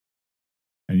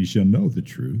and you shall know the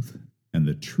truth, and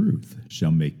the truth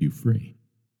shall make you free.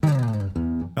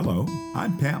 Hello,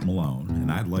 I'm Pat Malone,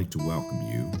 and I'd like to welcome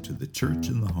you to the Church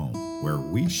in the Home, where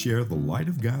we share the light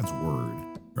of God's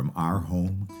Word from our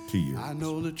home to yours. I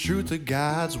know the truth of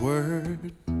God's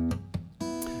Word,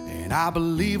 and I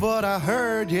believe what I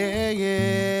heard, yeah.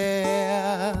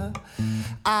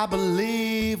 I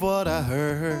believe what I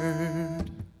heard.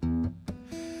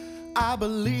 I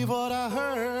believe what I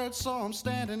heard, so I'm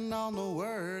standing on the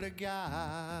Word of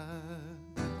God.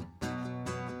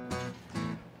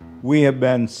 We have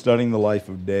been studying the life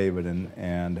of David,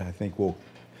 and I think we'll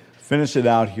finish it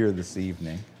out here this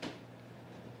evening.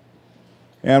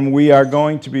 And we are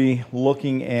going to be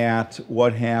looking at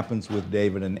what happens with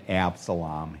David and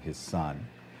Absalom, his son.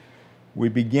 We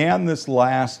began this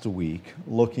last week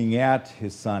looking at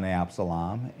his son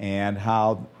Absalom and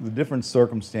how the different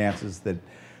circumstances that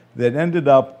ended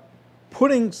up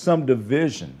putting some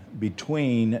division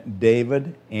between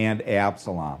David and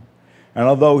Absalom. And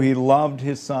although he loved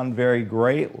his son very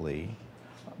greatly,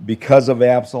 because of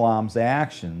Absalom's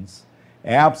actions,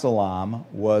 Absalom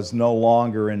was no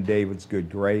longer in David's good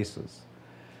graces.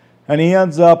 And he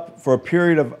ends up, for a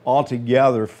period of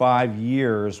altogether 5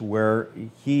 years, where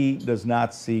he does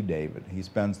not see David. He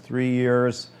spends 3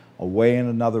 years away in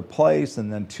another place,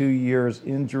 and then 2 years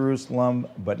in Jerusalem,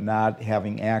 but not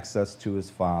having access to his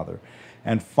father.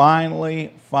 And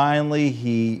finally,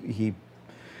 he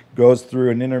goes through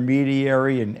an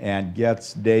intermediary and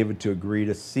gets David to agree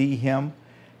to see him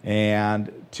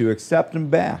and to accept him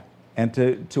back and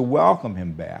to welcome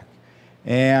him back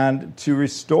and to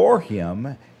restore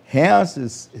him as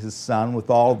his son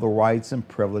with all of the rights and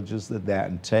privileges that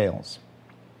entails.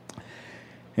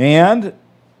 And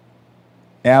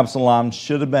Absalom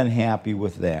should have been happy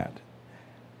with that.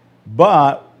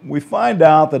 But we find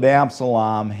out that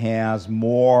Absalom has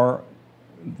more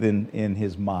than in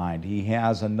his mind. He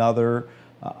has another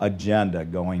agenda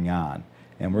going on.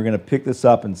 And we're going to pick this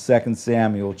up in 2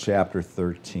 Samuel chapter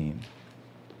 13.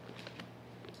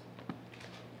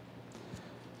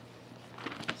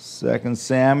 2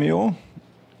 Samuel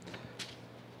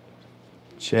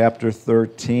chapter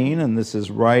 13, and this is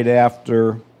right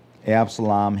after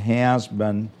Absalom has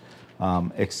been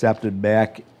accepted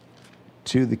back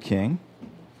to the king.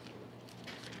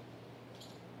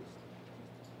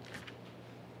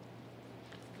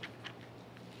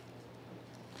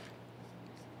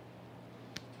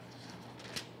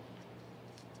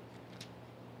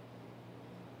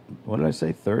 What did I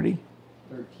say, 30?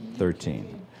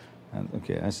 13.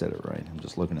 Okay, I said it right. I'm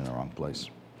just looking in the wrong place.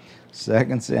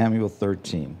 2 Samuel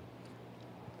 13.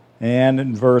 And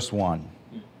in verse 1.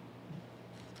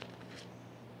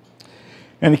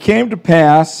 And it came to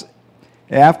pass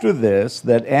after this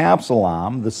that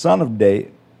Absalom, the son of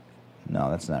David...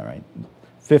 No, that's not right.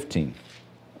 15.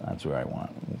 That's where I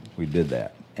want. We did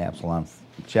that. Absalom,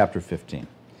 chapter 15.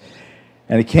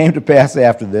 And it came to pass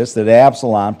after this that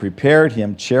Absalom prepared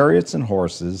him chariots and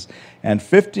horses and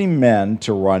 50 men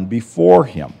to run before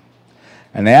him.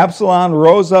 And Absalom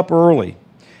rose up early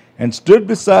and stood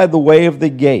beside the way of the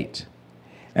gate.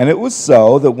 And it was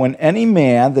so that when any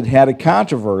man that had a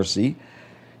controversy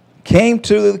came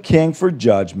to the king for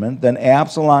judgment, then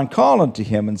Absalom called unto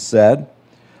him and said,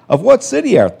 Of what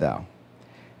city art thou?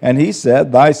 And he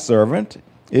said, Thy servant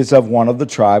is of one of the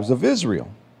tribes of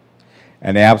Israel.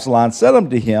 And Absalom said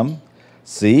unto him,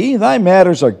 See, thy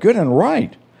matters are good and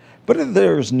right, but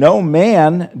there is no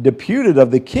man deputed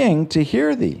of the king to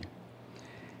hear thee.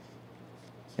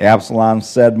 Absalom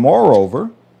said, Moreover,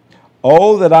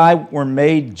 O that I were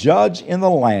made judge in the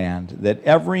land, that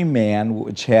every man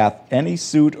which hath any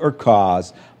suit or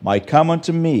cause might come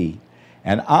unto me,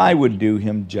 and I would do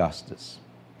him justice.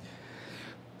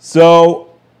 So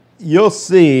you'll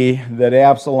see that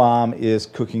Absalom is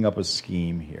cooking up a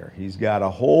scheme here. He's got a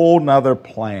whole nother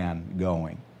plan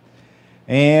going.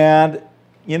 And,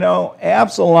 you know,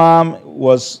 Absalom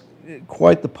was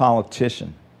quite the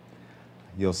politician.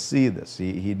 You'll see this.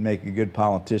 He'd make a good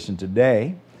politician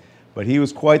today, but he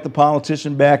was quite the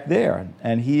politician back there.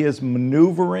 And he is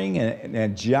maneuvering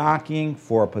and jockeying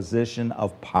for a position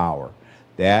of power.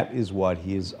 That is what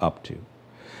he is up to.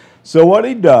 So what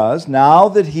he does, now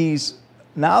that he's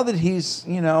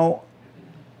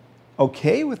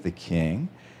okay with the king,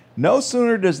 no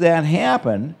sooner does that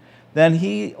happen than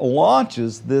he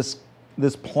launches this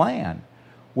plan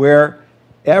where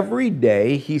every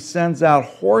day he sends out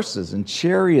horses and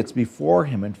chariots before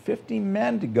him and 50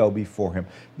 men to go before him.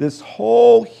 This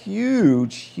whole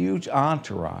huge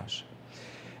entourage.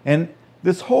 And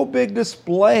this whole big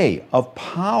display of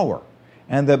power.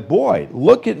 And that, boy,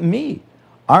 look at me.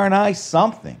 Aren't I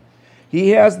something?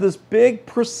 He has this big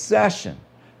procession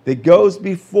that goes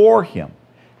before him.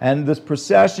 And this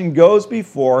procession goes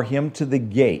before him to the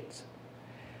gate.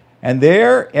 And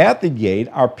there at the gate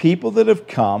are people that have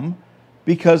come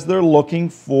because they're looking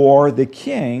for the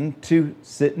king to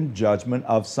sit in judgment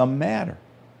of some matter.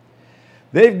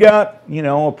 They've got,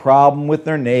 a problem with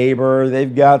their neighbor.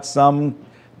 They've got some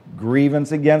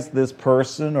grievance against this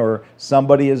person, or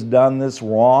somebody has done this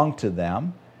wrong to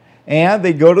them. And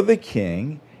they go to the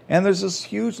king, and there's this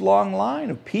huge long line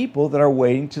of people that are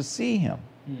waiting to see him.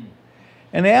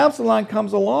 And Absalom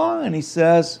comes along and he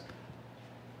says,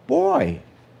 boy,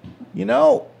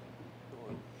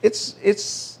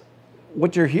 it's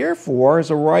what you're here for is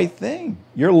a right thing.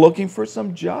 You're looking for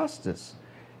some justice.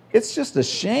 It's just a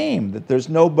shame that there's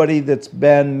nobody that's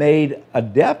been made a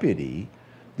deputy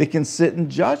that can sit in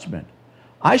judgment.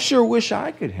 I sure wish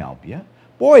I could help you.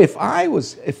 Boy, if I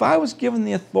was given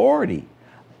the authority,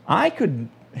 I could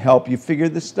help you figure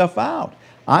this stuff out.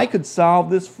 I could solve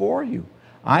this for you.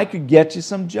 I could get you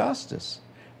some justice.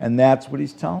 And that's what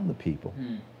he's telling the people.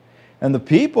 And the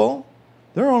people,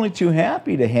 they're only too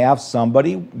happy to have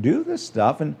somebody do this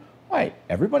stuff. And why,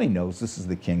 everybody knows this is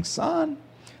the king's son.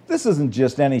 This isn't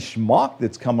just any schmuck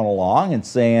that's coming along and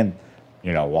saying,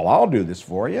 well, I'll do this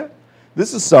for you.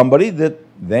 This is somebody that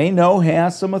they know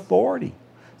has some authority,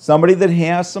 somebody that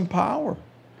has some power.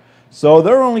 So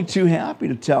they're only too happy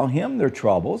to tell him their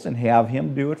troubles and have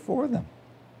him do it for them.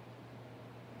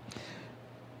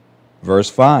 Verse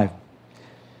 5.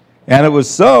 And it was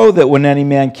so that when any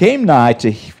man came nigh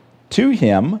to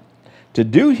him to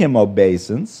do him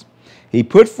obeisance, he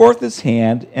put forth his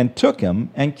hand and took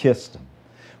him and kissed him.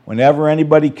 Whenever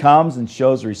anybody comes and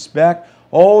shows respect,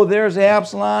 oh, there's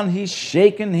Absalom. He's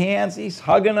shaking hands. He's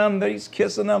hugging them. He's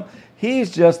kissing them. He's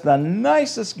just the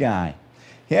nicest guy.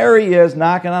 Here he is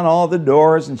knocking on all the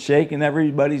doors and shaking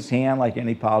everybody's hand like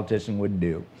any politician would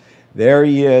do. There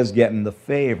he is getting the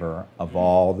favor of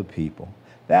all the people.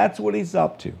 That's what he's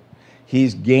up to.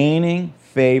 He's gaining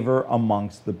favor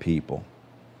amongst the people.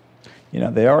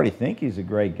 They already think he's a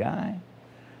great guy.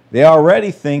 They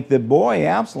already think that, boy,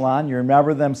 Absalom, you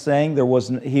remember them saying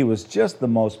he was just the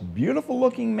most beautiful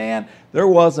looking man. There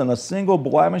wasn't a single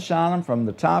blemish on him from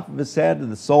the top of his head to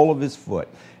the sole of his foot.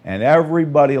 And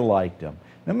everybody liked him.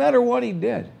 No matter what he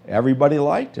did, everybody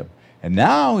liked him. And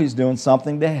now he's doing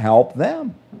something to help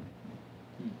them.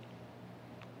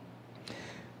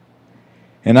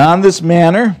 And on this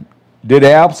manner did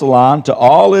Absalom to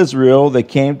all Israel that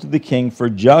came to the king for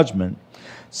judgment.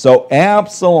 So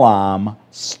Absalom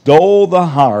stole the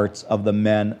hearts of the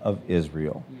men of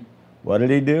Israel. What did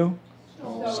he do?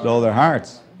 Stole their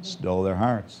hearts. Stole their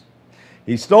hearts.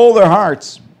 He stole their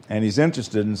hearts, and he's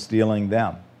interested in stealing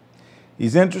them.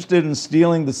 He's interested in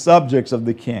stealing the subjects of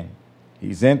the king.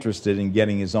 He's interested in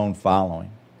getting his own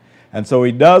following. And so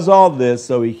he does all this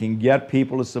so he can get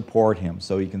people to support him,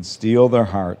 so he can steal their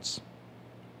hearts.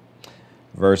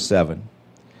 Verse 7.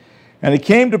 And it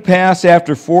came to pass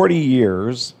after 40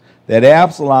 years that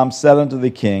Absalom said unto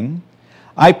the king,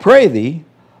 I pray thee,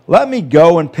 let me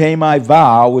go and pay my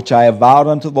vow which I have vowed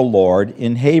unto the Lord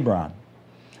in Hebron.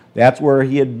 That's where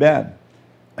he had been.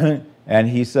 And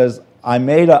he says, I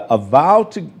made a vow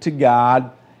to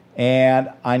God,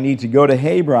 and I need to go to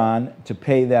Hebron to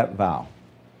pay that vow.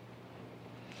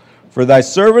 For thy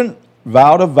servant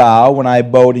vowed a vow when I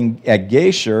abode at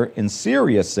Geshur in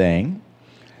Syria, saying,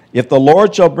 if the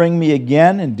Lord shall bring me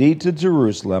again indeed to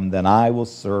Jerusalem, then I will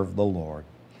serve the Lord.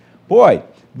 Boy,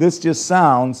 this just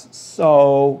sounds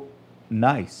so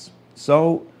nice,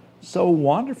 so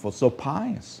wonderful, so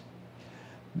pious.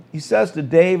 He says to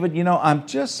David, I'm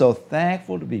just so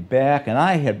thankful to be back, and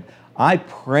I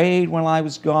prayed when I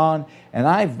was gone, and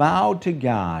I vowed to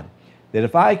God that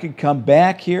if I could come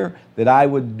back here, that I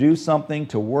would do something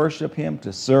to worship him,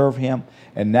 to serve him.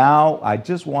 And now I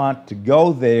just want to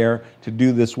go there to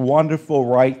do this wonderful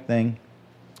right thing,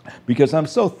 because I'm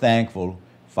so thankful,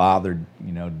 Father,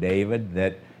 David,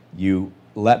 that you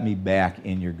let me back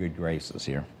in your good graces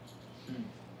here.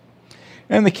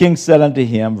 And the king said unto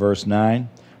him, verse 9,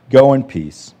 go in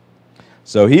peace.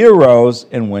 So he arose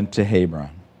and went to Hebron.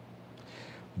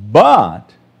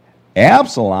 But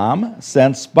Absalom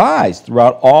sent spies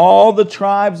throughout all the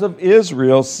tribes of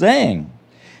Israel, saying,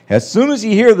 as soon as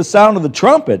ye hear the sound of the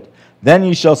trumpet, then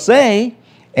ye shall say,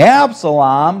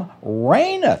 Absalom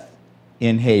reigneth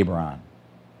in Hebron.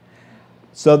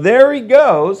 So there he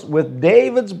goes with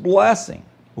David's blessing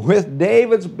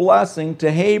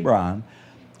to Hebron,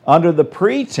 under the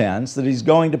pretense that he's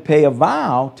going to pay a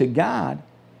vow to God.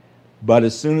 But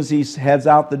as soon as he heads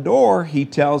out the door, he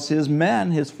tells his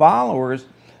men, his followers,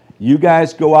 you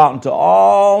guys go out into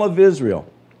all of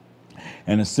Israel.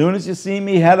 And as soon as you see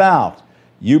me head out,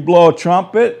 You blow a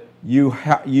trumpet, you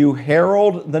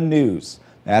herald the news.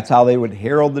 That's how they would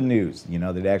herald the news. You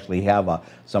know, they'd actually have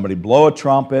somebody blow a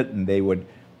trumpet and they would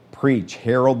preach,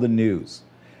 herald the news.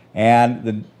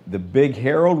 And the big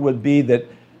herald would be that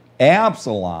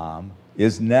Absalom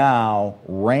is now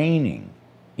reigning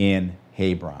in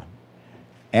Hebron.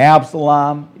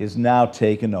 Absalom is now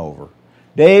taken over.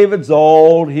 David's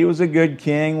old. He was a good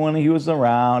king when he was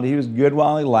around. He was good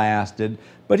while he lasted.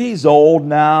 But he's old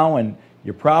now, and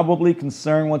you're probably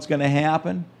concerned what's going to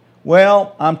happen.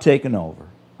 Well, I'm taking over.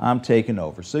 I'm taking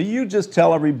over. So you just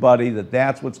tell everybody that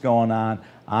that's what's going on.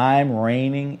 I'm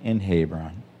reigning in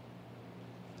Hebron.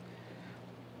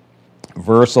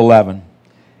 Verse 11.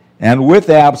 And with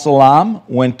Absalom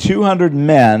went 200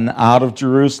 men out of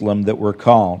Jerusalem that were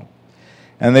called.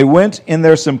 And they went in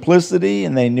their simplicity,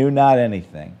 and they knew not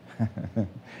anything.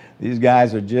 These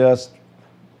guys are just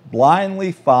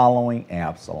blindly following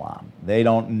Absalom. They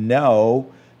don't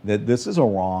know that this is a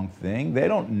wrong thing. They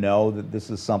don't know that this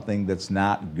is something that's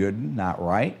not good, not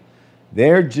right.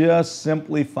 They're just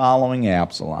simply following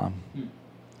Absalom.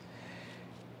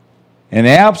 And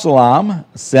Absalom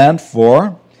sent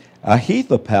for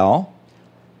Ahithophel,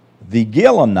 the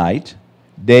Gilonite,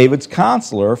 David's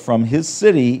counselor, from his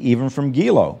city, even from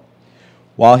Gilo,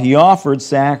 while he offered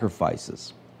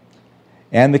sacrifices.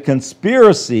 And the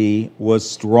conspiracy was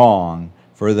strong,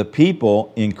 for the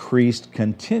people increased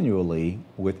continually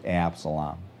with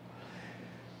Absalom.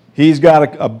 He's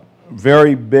got a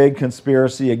very big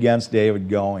conspiracy against David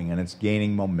going, and it's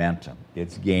gaining momentum.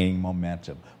 It's gaining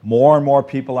momentum. More and more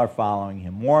people are following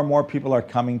him. More and more people are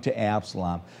coming to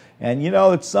Absalom. And you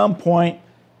know, at some point,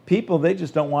 people, they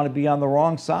just don't want to be on the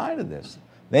wrong side of this.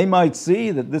 They might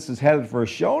see that this is headed for a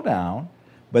showdown,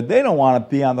 but they don't want to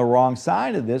be on the wrong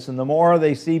side of this. And the more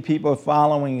they see people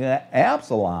following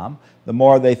Absalom, the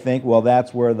more they think, well,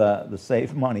 that's where the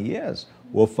safe money is.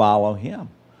 We'll follow him.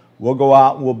 We'll go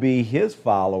out and we'll be his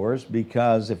followers,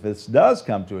 because if this does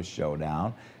come to a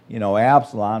showdown, you know,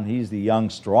 Absalom, he's the young,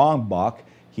 strong buck.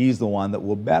 He's the one that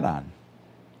we'll bet on.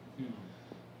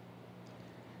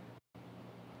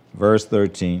 Verse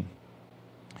 13.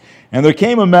 And there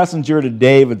came a messenger to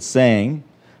David, saying,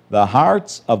 the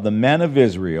hearts of the men of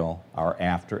Israel are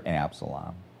after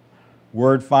Absalom.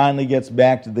 Word finally gets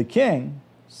back to the king,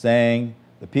 saying,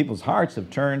 the people's hearts have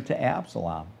turned to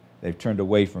Absalom. They've turned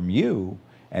away from you,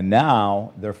 and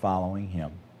now they're following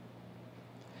him.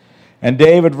 And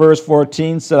David, verse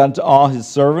 14, said unto all his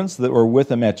servants that were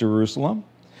with him at Jerusalem,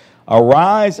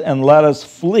 arise and let us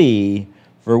flee,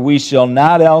 for we shall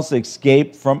not else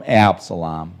escape from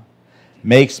Absalom.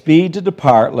 Make speed to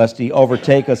depart, lest he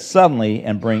overtake us suddenly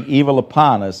and bring evil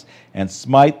upon us, and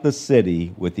smite the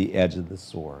city with the edge of the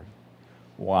sword.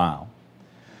 Wow.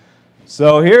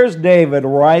 So here's David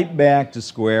right back to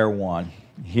square one.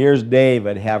 Here's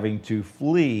David having to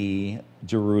flee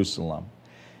Jerusalem,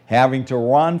 having to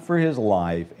run for his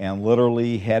life and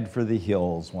literally head for the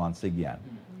hills once again.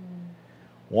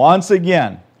 Once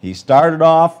again, he started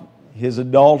off his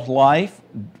adult life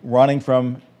running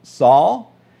from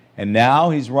Saul, and now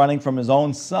he's running from his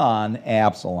own son,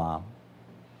 Absalom.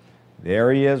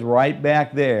 There he is right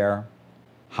back there,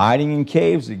 hiding in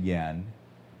caves again,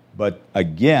 but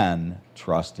again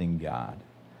trusting God.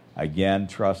 Again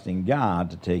trusting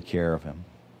God to take care of him.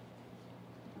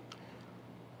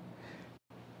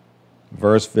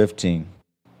 Verse 15.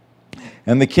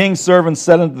 And the king's servants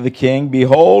said unto the king,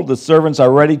 behold, the servants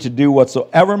are ready to do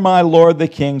whatsoever my lord the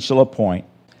king shall appoint.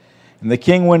 And the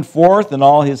king went forth, and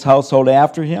all his household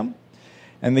after him.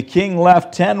 And the king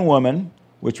left 10 women,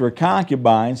 which were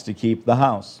concubines, to keep the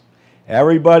house.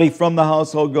 Everybody from the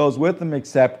household goes with him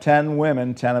except 10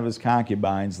 women, 10 of his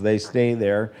concubines. They stay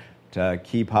there to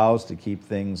keep house, to keep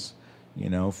things,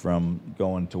 from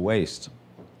going to waste.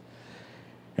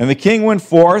 And the king went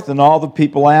forth, and all the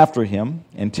people after him,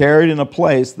 and tarried in a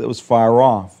place that was far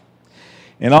off.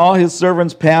 And all his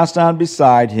servants passed on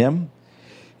beside him,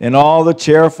 and all the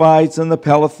Cherethites and the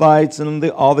Pelethites and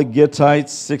all the Gittites,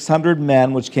 600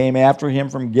 men which came after him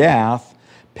from Gath,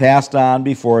 passed on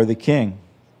before the king.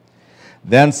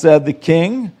 Then said the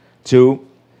king to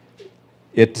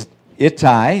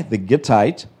Ittai the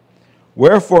Gittite,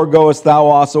 wherefore goest thou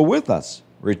also with us?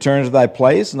 Return to thy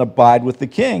place and abide with the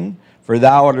king, for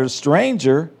thou art a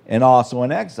stranger and also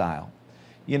an exile.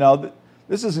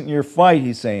 This isn't your fight,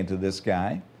 he's saying to this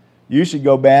guy. You should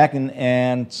go back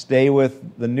and stay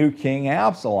with the new king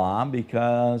Absalom,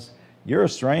 because you're a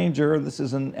stranger. This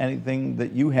isn't anything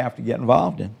that you have to get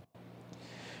involved in.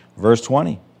 Verse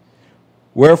 20.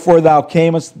 Wherefore thou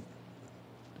camest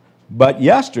but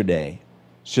yesterday,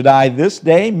 should I this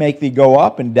day make thee go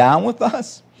up and down with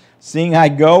us, seeing I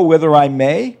go whither I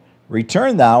may?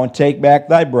 Return thou and take back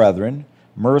thy brethren.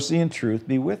 Mercy and truth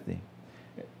be with thee.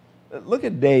 Look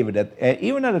at David.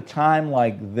 Even at a time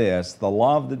like this, the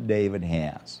love that David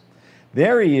has.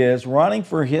 There he is running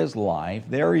for his life.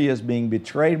 There he is being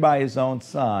betrayed by his own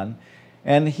son.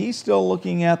 And he's still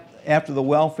looking after the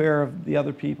welfare of the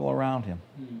other people around him.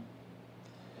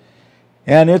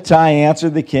 And Ittai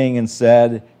answered the king and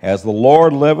said, As the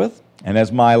Lord liveth, and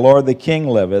as my lord the king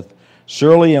liveth,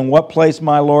 surely in what place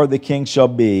my lord the king shall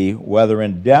be, whether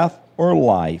in death or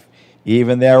life,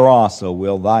 even there also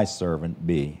will thy servant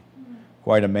be.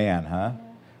 Quite a man, huh?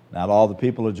 Not all the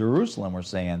people of Jerusalem were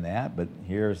saying that, but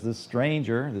here's this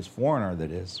stranger, this foreigner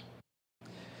that is.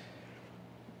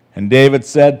 And David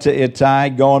said to Ittai,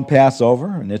 Go and pass over.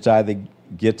 And Ittai the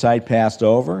Gittite passed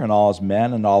over, and all his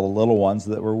men and all the little ones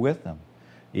that were with him.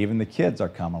 Even the kids are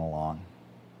coming along.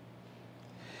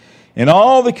 And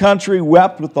all the country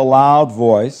wept with a loud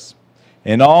voice,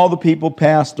 and all the people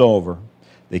passed over.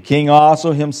 The king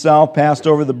also himself passed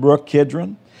over the brook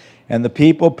Kidron, and the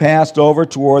people passed over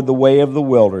toward the way of the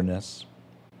wilderness.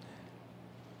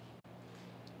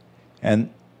 And,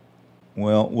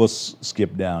 well, we'll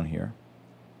skip down here.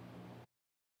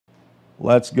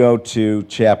 Let's go to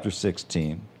chapter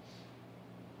 16.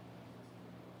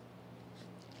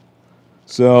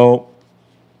 So,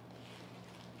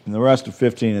 in the rest of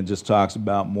 15, it just talks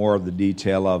about more of the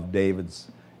detail of David's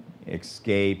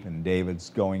escape and David's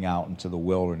going out into the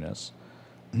wilderness.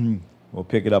 We'll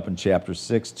pick it up in chapter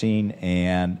 16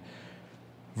 and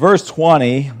verse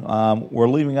 20. We're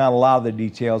leaving out a lot of the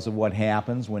details of what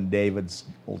happens when David's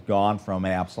gone from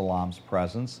Absalom's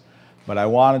presence. But I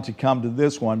wanted to come to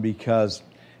this one because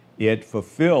it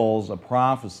fulfills a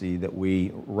prophecy that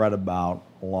we read about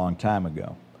a long time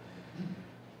ago.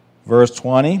 Verse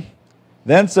 20,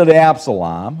 Then said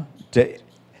Absalom to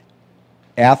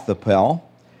Ahithophel,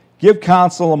 Give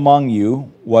counsel among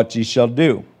you what ye shall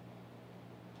do.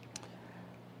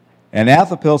 And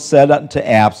Ahithophel said unto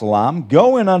Absalom,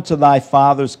 Go in unto thy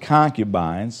father's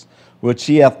concubines, which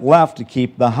he hath left to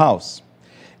keep the house.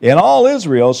 And all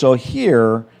Israel shall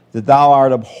hear that thou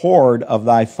art abhorred of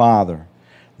thy father.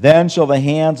 Then shall the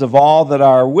hands of all that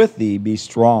are with thee be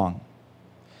strong.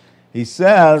 He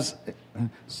says,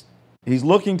 he's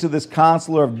looking to this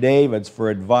counselor of David's for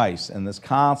advice, and this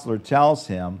counselor tells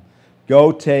him,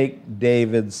 Go take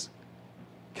David's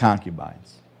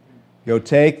concubines. Go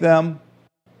take them,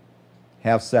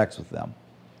 have sex with them.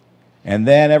 And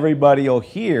then everybody will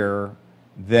hear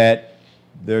that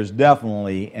there's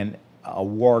definitely a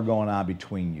war going on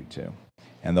between you two,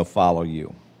 and they'll follow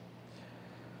you.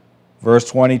 Verse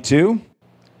 22,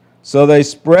 So they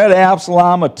spread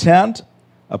Absalom a tent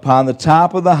upon the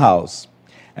top of the house,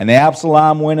 and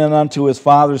Absalom went in unto his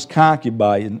father's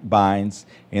concubines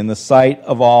in the sight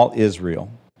of all Israel.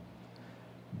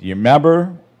 Do you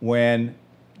remember when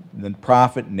the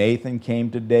prophet Nathan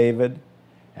came to David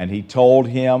and he told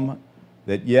him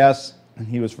that yes,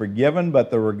 he was forgiven, but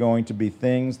there were going to be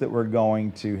things that were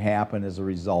going to happen as a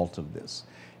result of this.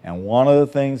 And one of the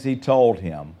things he told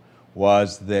him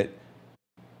was that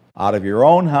out of your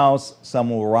own house some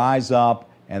will rise up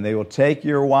and they will take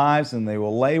your wives and they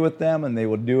will lay with them and they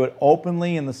will do it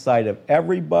openly in the sight of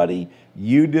everybody.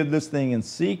 You did this thing in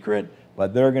secret,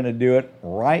 but they're going to do it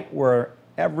right where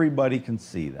everybody can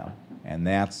see them. And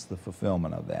that's the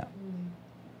fulfillment of that.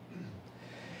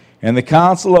 And the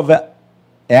counsel of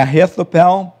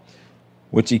Ahithophel,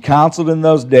 which he counseled in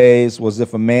those days, was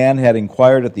if a man had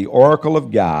inquired at the oracle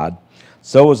of God.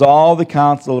 So was all the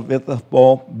counsel of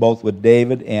Ahithophel, both with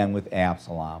David and with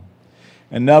Absalom.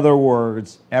 In other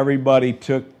words, everybody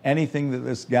took anything that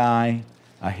this guy,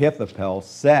 Ahithophel,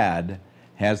 said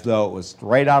as though it was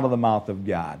straight out of the mouth of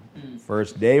God.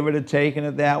 First David had taken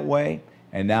it that way,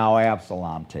 and now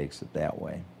Absalom takes it that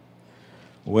way.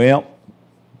 Well,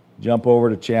 jump over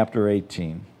to chapter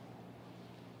 18.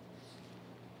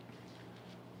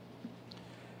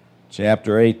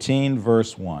 Chapter 18,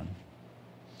 verse 1.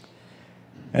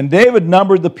 And David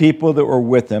numbered the people that were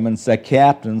with him and set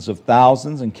captains of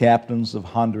thousands and captains of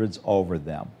hundreds over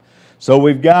them. So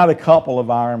we've got a couple of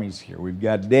armies here. We've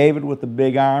got David with a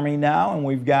big army now, and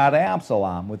we've got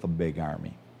Absalom with a big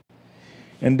army.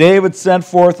 And David sent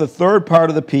forth a third part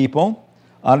of the people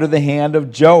under the hand of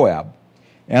Joab,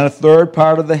 and a third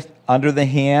part under the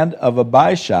hand of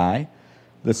Abishai,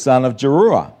 the son of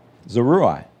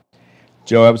Zeruiah,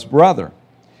 Joab's brother,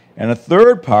 and a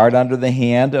third part under the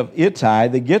hand of Ittai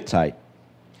the Gittite.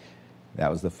 That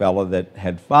was the fellow that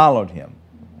had followed him.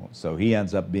 So he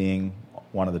ends up being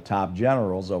one of the top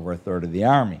generals over a third of the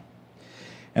army.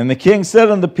 And the king said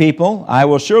unto the people, I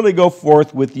will surely go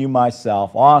forth with you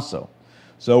myself also.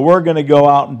 So we're going to go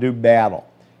out and do battle.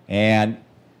 And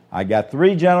I got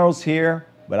 3 generals here,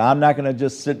 but I'm not going to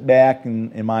just sit back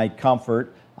in my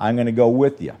comfort. I'm going to go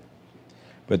with you.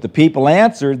 But the people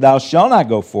answered, Thou shalt not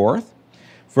go forth,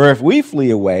 for if we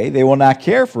flee away, they will not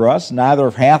care for us, neither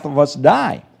if half of us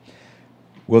die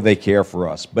will they care for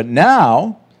us. But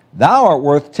now thou art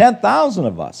worth 10,000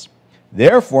 of us.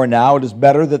 Therefore now it is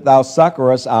better that thou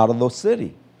succor us out of the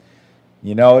city.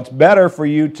 You know, it's better for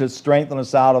you to strengthen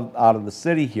us out of the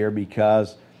city here,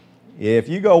 because if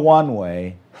you go one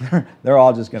way, they're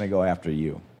all just going to go after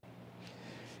you.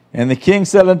 And the king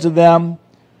said unto them,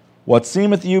 What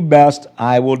seemeth you best,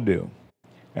 I will do.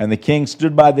 And the king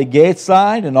stood by the gate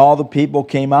side, and all the people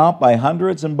came out by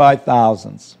hundreds and by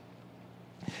thousands.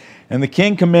 And the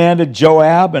king commanded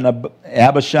Joab and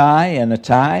Abishai and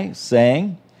Ittai,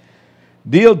 saying,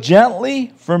 Deal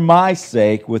gently for my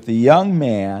sake with the young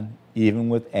man, even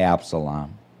with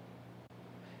Absalom.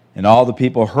 And all the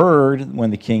people heard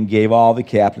when the king gave all the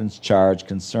captains charge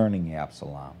concerning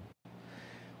Absalom.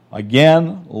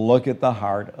 Again, look at the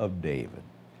heart of David.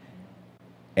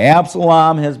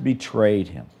 Absalom has betrayed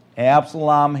him.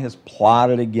 Absalom has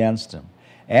plotted against him.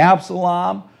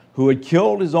 Absalom, who had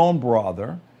killed his own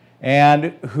brother, and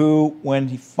who, when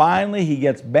he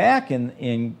gets back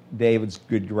in David's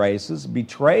good graces,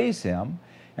 betrays him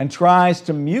and tries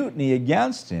to mutiny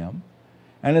against him,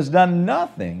 and has done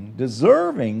nothing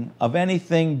deserving of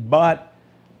anything but,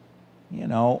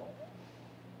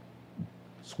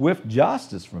 swift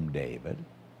justice from David.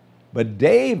 But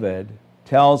David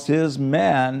tells his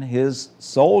men, his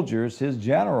soldiers, his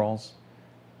generals,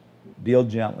 deal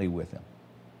gently with him.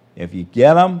 If you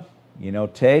get him,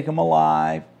 take him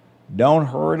alive. Don't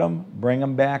hurt him. Bring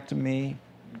him back to me.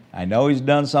 I know he's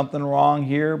done something wrong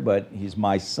here, but he's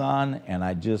my son, and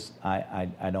I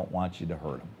don't want you to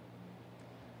hurt him.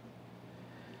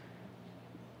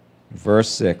 Verse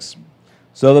 6.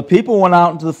 So the people went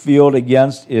out into the field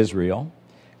against Israel,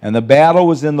 and the battle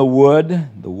was in the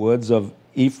woods of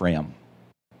Ephraim,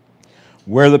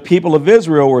 where the people of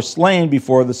Israel were slain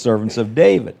before the servants of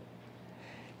David.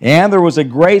 And there was a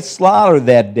great slaughter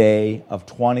that day of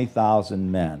 20,000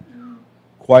 men.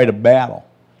 Quite a battle.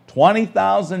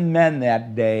 20,000 men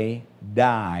that day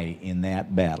die in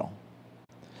that battle.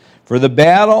 For the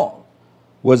battle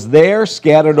was there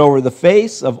scattered over the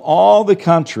face of all the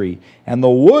country, and the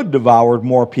wood devoured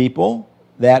more people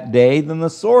that day than the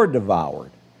sword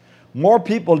devoured. More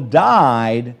people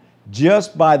died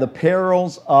just by the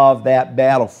perils of that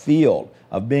battlefield,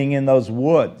 of being in those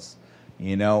woods.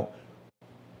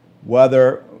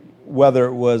 Whether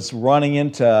it was running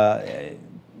into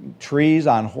trees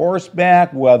on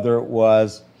horseback, whether it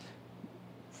was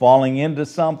falling into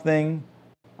something,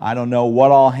 I don't know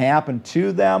what all happened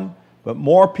to them, but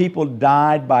more people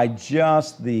died by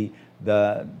just the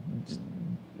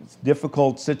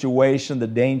difficult situation, the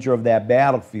danger of that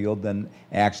battlefield, than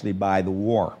actually by the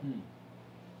war.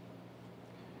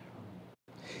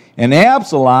 And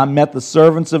Absalom met the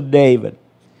servants of David.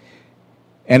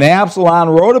 And Absalom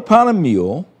rode upon a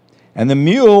mule, and the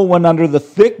mule went under the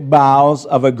thick boughs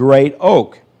of a great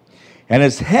oak. And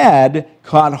his head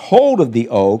caught hold of the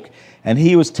oak, and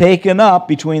he was taken up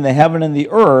between the heaven and the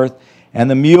earth, and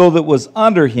the mule that was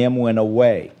under him went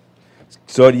away.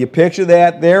 So do you picture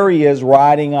that? There he is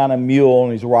riding on a mule,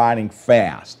 and he's riding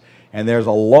fast. And there's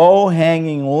a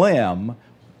low-hanging limb,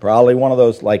 probably one of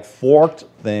those like forked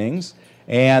things,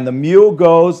 and the mule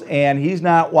goes, and he's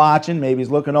not watching. Maybe he's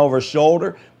looking over his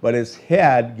shoulder, but his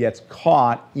head gets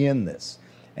caught in this.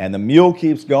 And the mule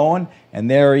keeps going, and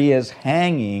there he is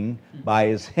hanging by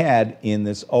his head in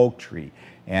this oak tree.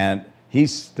 And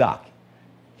he's stuck.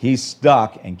 He's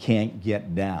stuck and can't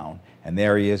get down. And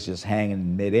there he is just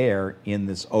hanging midair in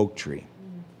this oak tree.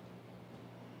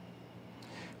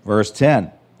 Verse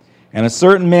 10. And a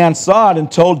certain man saw it and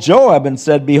told Joab and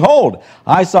said, Behold,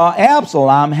 I saw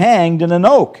Absalom hanged in an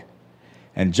oak.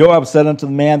 And Joab said unto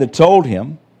the man that told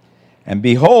him, And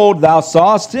behold, thou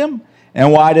sawest him,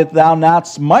 and why didst thou not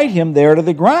smite him there to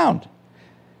the ground?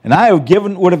 And I would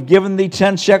have given thee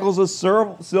 10 shekels of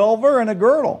silver and a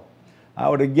girdle. I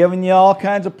would have given you all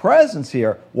kinds of presents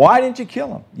here. Why didn't you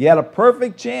kill him? You had a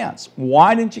perfect chance.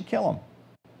 Why didn't you kill him?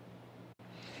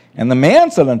 And the man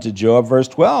said unto Joab, verse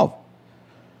 12,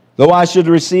 Though I should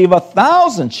receive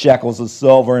 1,000 shekels of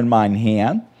silver in mine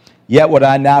hand, yet would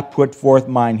I not put forth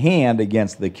mine hand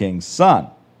against the king's son.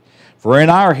 For in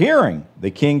our hearing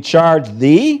the king charged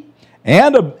thee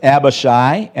and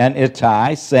Abishai and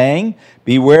Ittai, saying,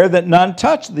 Beware that none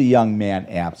touch the young man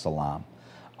Absalom.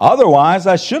 Otherwise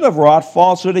I should have wrought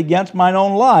falsehood against mine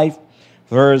own life,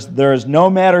 for there is no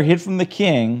matter hid from the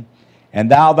king, and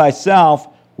thou thyself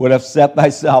would have set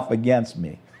thyself against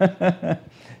me.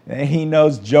 he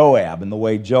knows Joab and the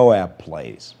way Joab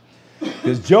plays.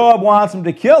 Because Joab wants him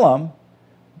to kill him,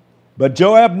 but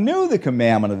Joab knew the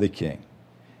commandment of the king.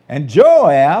 And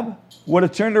Joab would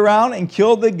have turned around and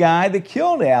killed the guy that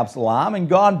killed Absalom and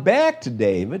gone back to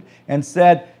David and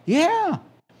said, yeah,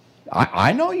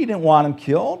 I know you didn't want him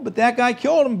killed, but that guy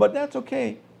killed him, but that's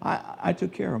okay. I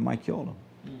took care of him. I killed him.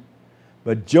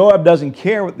 But Joab doesn't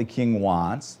care what the king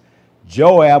wants.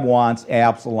 Joab wants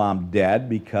Absalom dead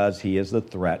because he is a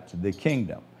threat to the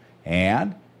kingdom.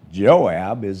 And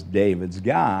Joab is David's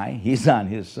guy. He's on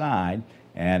his side,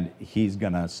 and he's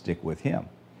going to stick with him.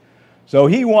 So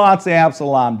he wants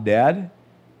Absalom dead,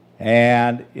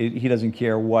 and he doesn't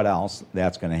care what else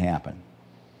that's going to happen.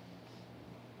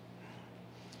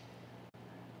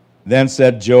 Then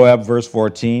said Joab, verse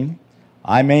 14,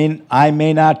 I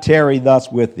may not tarry thus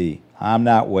with thee. I'm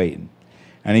not waiting.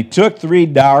 And he took 3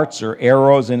 darts or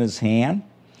arrows in his hand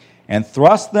and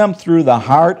thrust them through the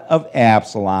heart of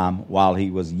Absalom while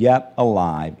he was yet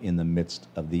alive in the midst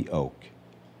of the oak.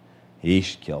 He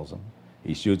kills him.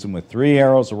 He shoots him with 3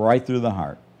 arrows right through the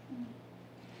heart.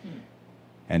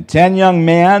 And 10 young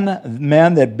men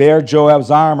that bare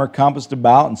Joab's armor compassed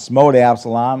about and smote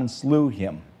Absalom and slew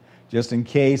him. Just in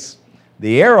case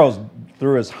the arrows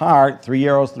through his heart, 3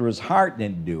 arrows through his heart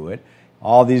didn't do it,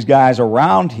 all these guys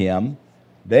around him,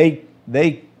 they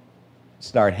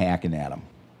start hacking at him.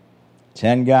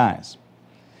 10 guys.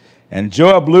 And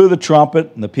Joab blew the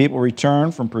trumpet, and the people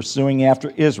returned from pursuing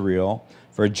after Israel,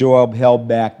 for Joab held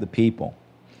back the people.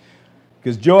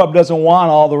 Because Joab doesn't want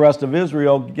all the rest of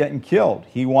Israel getting killed.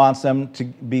 He wants them to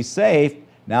be safe.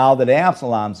 Now that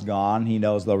Absalom's gone, he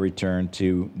knows they'll return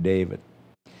to David.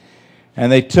 And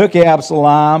they took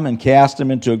Absalom and cast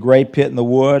him into a great pit in the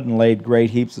wood and laid great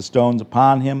heaps of stones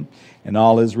upon him, and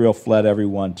all Israel fled every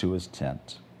one to his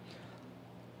tent.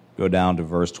 Go down to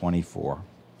verse 24.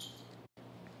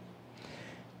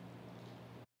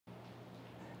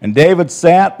 And David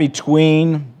sat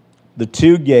between the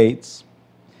 2 gates,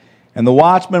 and the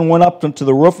watchman went up to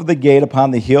the roof of the gate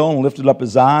upon the hill and lifted up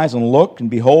his eyes and looked, and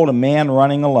behold, a man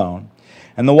running alone.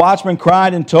 And the watchman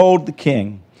cried and told the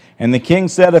king. And the king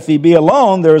said, if he be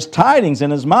alone, there is tidings in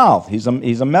his mouth. He's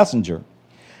a messenger.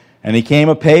 And he came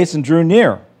apace and drew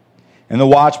near. And the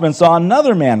watchman saw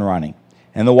another man running.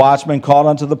 And the watchman called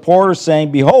unto the porter,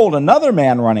 saying, behold, another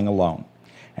man running alone.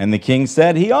 And the king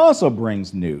said, he also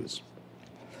brings news.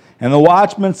 And the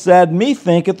watchman said,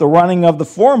 methinketh the running of the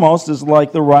foremost is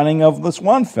like the running of this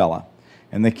one fellow.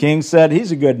 And the king said,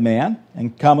 he's a good man,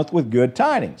 and cometh with good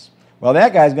tidings. Well,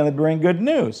 that guy's going to bring good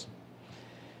news.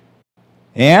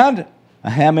 And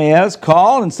Ahimaaz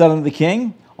called and said unto the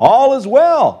king, all is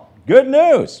well, good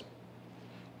news.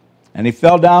 And he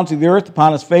fell down to the earth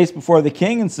upon his face before the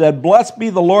king and said, blessed be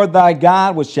the Lord thy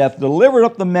God, which hath delivered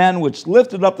up the men which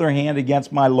lifted up their hand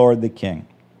against my lord the king.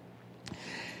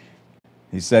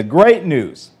 He said, great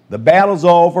news, the battle's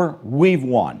over, we've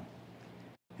won.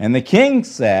 And the king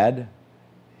said,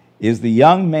 is the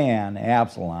young man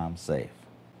Absalom safe?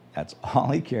 That's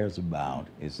all he cares about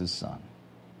is his son.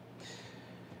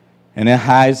 And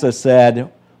Ahijah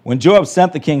said, when Joab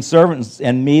sent the king's servants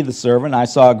and me, the servant, I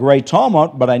saw a great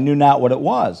tumult, but I knew not what it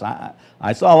was.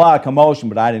 I saw a lot of commotion,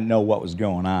 but I didn't know what was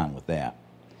going on with that.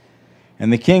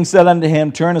 And the king said unto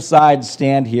him, turn aside and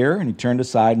stand here. And he turned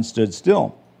aside and stood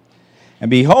still.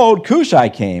 And behold, Cushai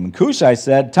came. And Cushai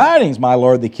said, tidings, my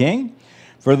lord the king,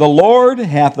 for the Lord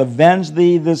hath avenged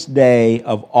thee this day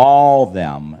of all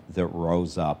them that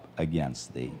rose up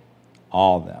against thee.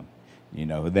 All them. You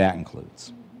know who that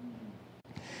includes.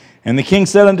 And the king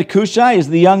said unto Cushai, is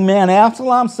the young man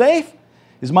Absalom safe?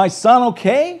 Is my son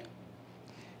okay?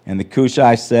 And the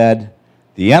Cushai said,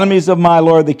 the enemies of my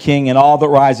lord the king and all that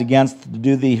rise against to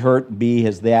do thee hurt be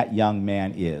as that young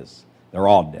man is. They're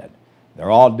all dead. They're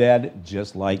all dead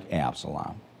just like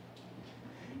Absalom.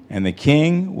 And the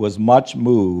king was much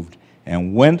moved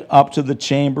and went up to the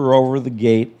chamber over the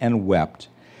gate and wept.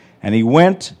 And he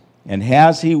went, and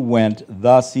as he went,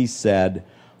 thus he said,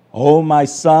 O my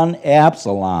son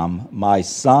Absalom, my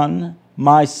son,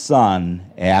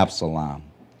 Absalom.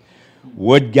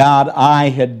 Would God I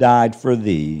had died for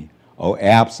thee, O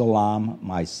Absalom,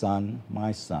 my son,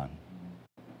 my son.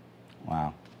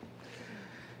 Wow.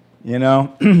 You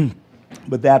know,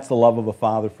 but that's the love of a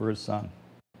father for his son.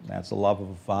 That's the love of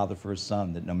a father for his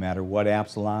son, that no matter what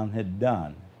Absalom had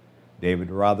done, David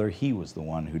would rather he was the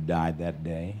one who died that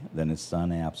day than his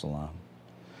son Absalom.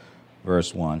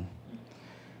 Verse 1.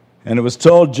 And it was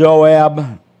told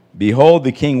Joab, behold,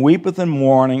 the king weepeth in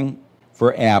mourning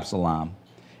for Absalom.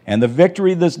 And the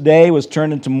victory this day was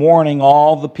turned into mourning for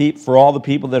all the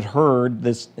people that heard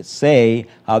this say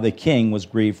how the king was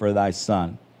grieved for thy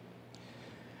son.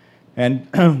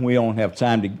 And we don't have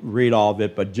time to read all of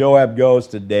it, but Joab goes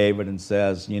to David and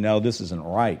says, you know, this isn't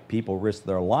right. People risked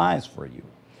their lives for you.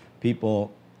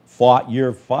 People fought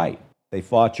your fight. They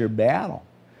fought your battle.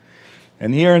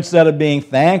 And here, instead of being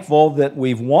thankful that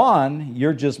we've won,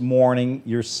 you're just mourning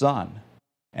your son.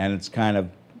 And it's kind of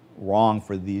wrong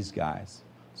for these guys.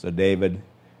 So David,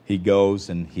 he goes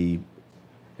and he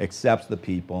accepts the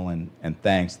people and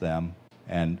thanks them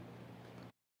and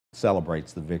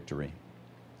celebrates the victory.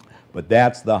 But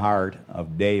that's the heart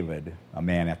of David, a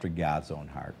man after God's own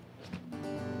heart.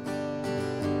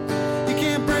 You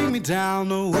can't bring me down,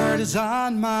 the word is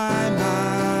on my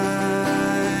mind.